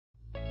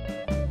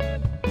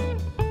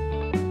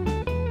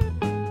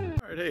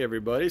Hey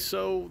everybody,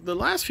 so the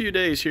last few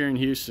days here in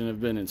Houston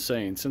have been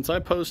insane. Since I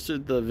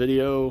posted the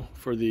video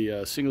for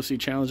the Single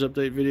Seat Challenge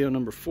Update video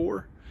number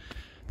 4,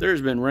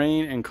 there's been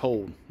rain and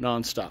cold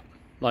non-stop,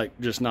 like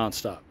just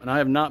non-stop. And I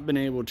have not been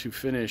able to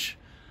finish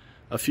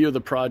a few of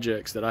the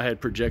projects that I had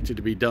projected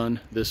to be done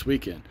this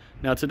weekend.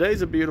 Now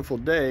today's a beautiful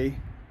day,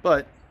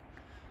 but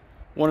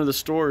one of the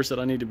stores that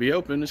I need to be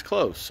open is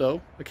closed,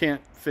 so I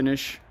can't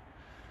finish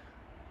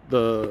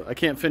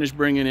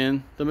bringing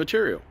in the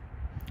material.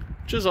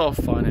 Which is all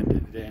fine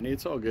and dandy,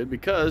 it's all good,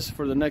 because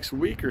for the next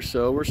week or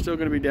so we're still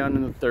going to be down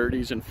in the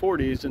 30s and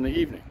 40s in the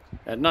evening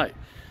at night.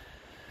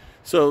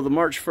 So the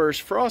March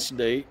 1st frost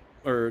date,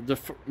 or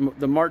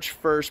the March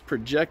 1st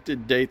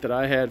projected date that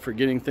I had for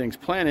getting things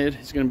planted,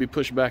 is going to be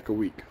pushed back a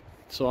week.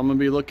 So I'm going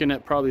to be looking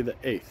at probably the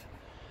 8th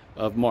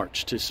of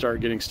March to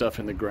start getting stuff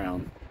in the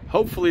ground.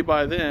 Hopefully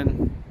by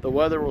then the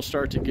weather will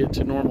start to get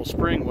to normal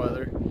spring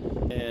weather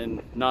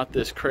and not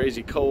this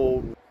crazy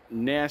cold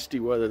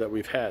nasty weather that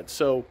we've had.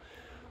 So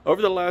over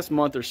the last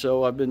month or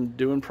so, I've been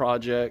doing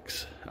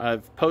projects.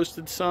 I've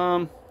posted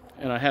some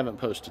and I haven't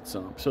posted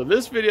some. So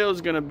this video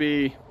is going to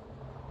be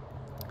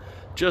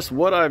just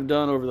what I've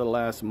done over the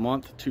last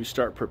month to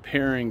start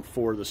preparing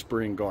for the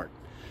spring garden.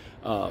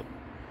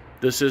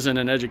 This isn't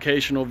an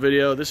educational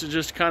video. This is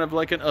just kind of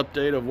like an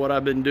update of what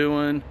I've been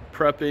doing,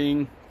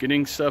 prepping,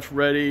 getting stuff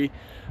ready,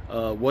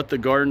 what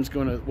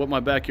my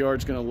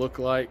backyard's going to look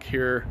like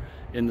here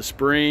in the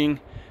spring.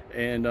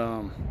 And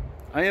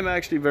I am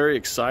actually very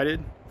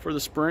excited for the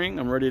spring.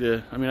 I'm ready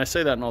to, I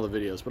say that in all the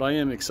videos, but I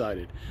am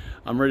excited.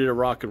 I'm ready to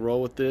rock and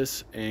roll with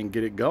this and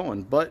get it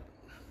going, but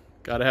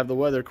gotta have the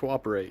weather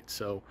cooperate.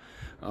 So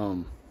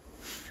so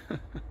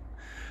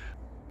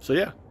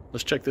yeah,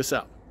 let's check this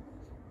out.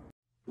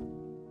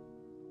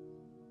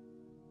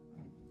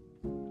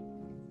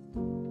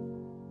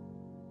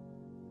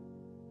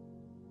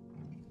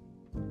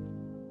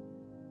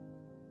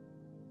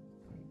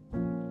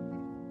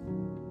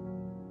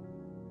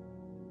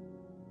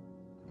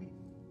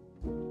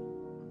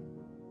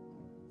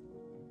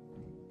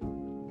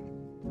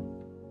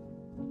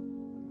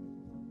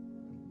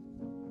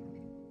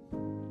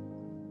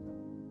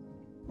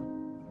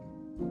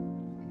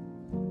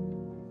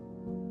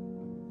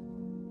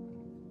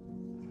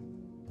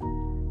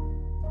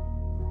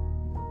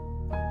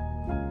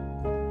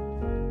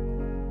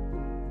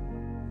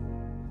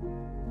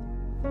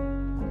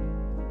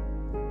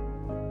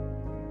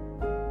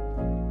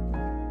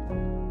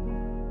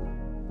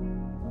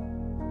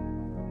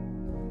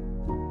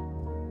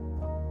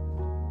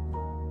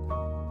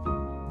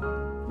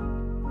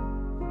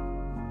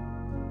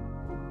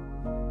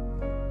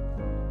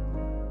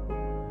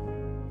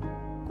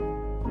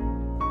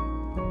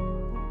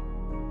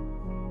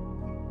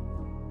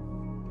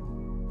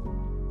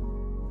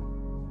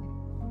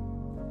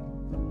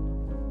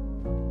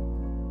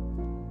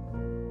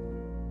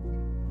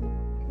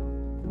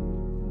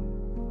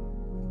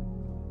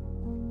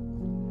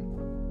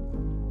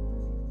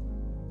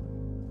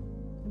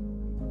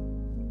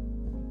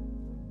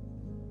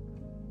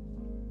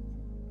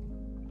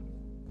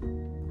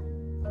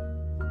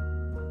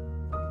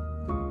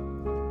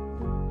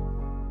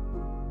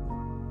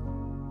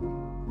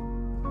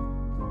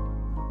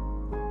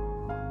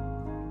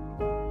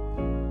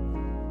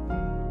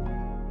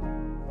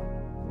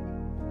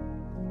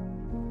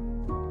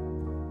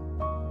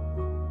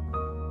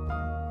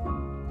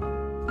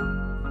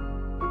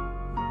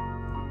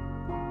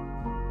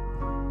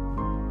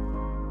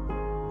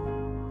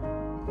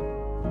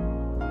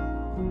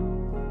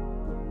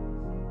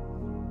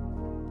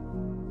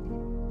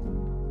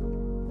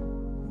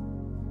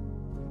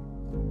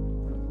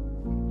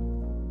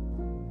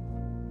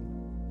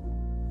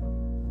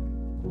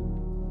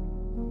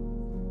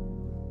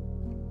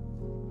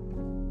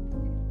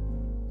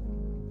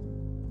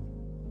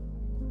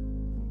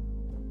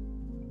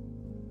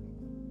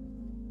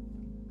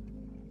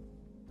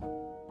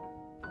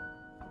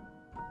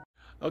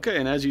 Okay,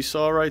 and as you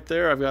saw right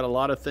there, I've got a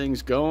lot of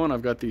things going.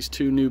 I've got these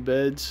 2 new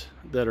beds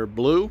that are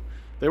blue.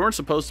 They weren't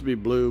supposed to be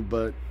blue,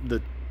 but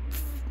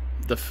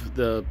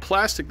the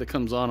plastic that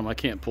comes on them I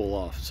can't pull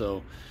off,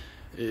 so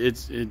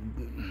it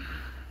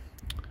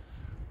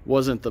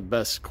wasn't the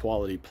best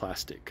quality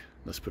plastic,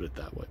 let's put it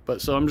that way. But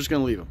so I'm just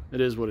gonna leave them.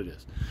 It is what it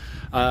is.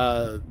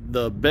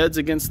 The beds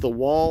against the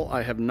wall,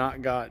 I have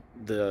not got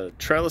the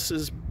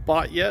trellises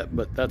bought yet,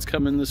 but that's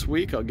coming this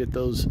week. I'll get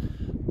those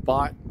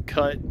bought,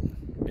 cut,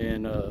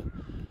 and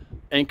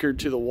anchored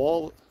to the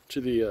wall, to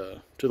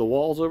the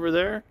walls over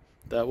there.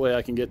 That way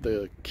I can get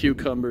the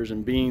cucumbers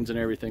and beans and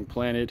everything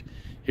planted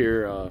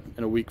here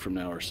in a week from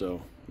now or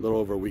so, a little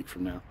over a week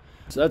from now.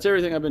 So that's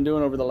everything I've been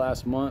doing over the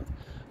last month.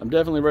 I'm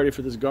definitely ready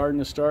for this garden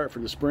to start, for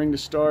the spring to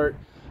start.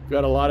 I've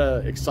got a lot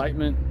of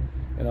excitement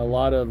and a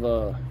lot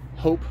of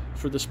hope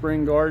for the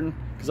spring garden,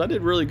 because I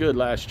did really good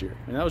last year,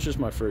 and that was just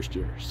my first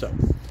year. So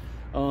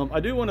I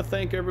do want to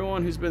thank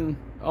everyone who's been,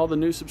 all the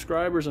new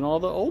subscribers and all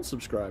the old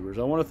subscribers.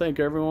 I want to thank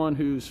everyone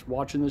who's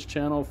watching this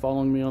channel,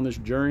 following me on this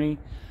journey.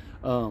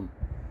 It means a lot. I'm having a lot of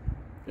fun with this, and I'm definitely ready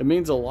for this spring garden to start, for the spring to start. I've got a lot of excitement and a lot of hope for the spring garden, because I did really good last year, and that was just my first year. So I do want to thank everyone who's been, all the new subscribers and all the old subscribers. I want to thank everyone who's watching this channel, following me on this journey. It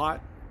means a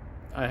lot.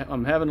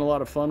 I'm having a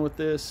lot of fun with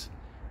this,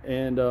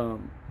 and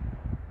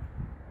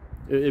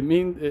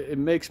it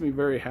makes me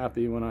very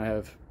happy when I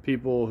have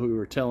people who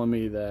are telling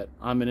me that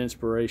I'm an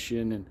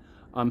inspiration and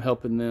I'm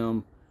helping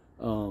them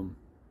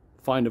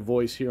find a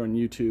voice here on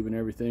YouTube and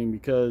everything,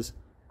 because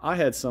I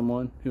had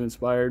someone who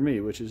inspired me,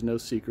 which is no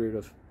secret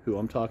of who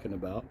I'm talking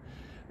about.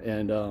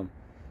 And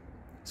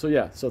so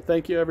yeah, so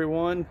thank you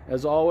everyone.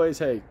 As always,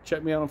 hey,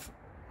 check me out on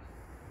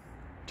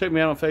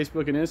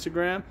Facebook and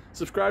Instagram.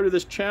 Subscribe to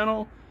this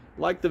channel,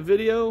 like the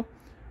video,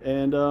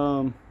 and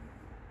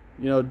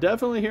you know,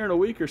 definitely here in a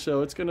week or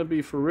so, it's going to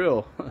be for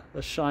real.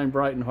 Let's shine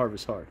bright and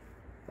harvest hard.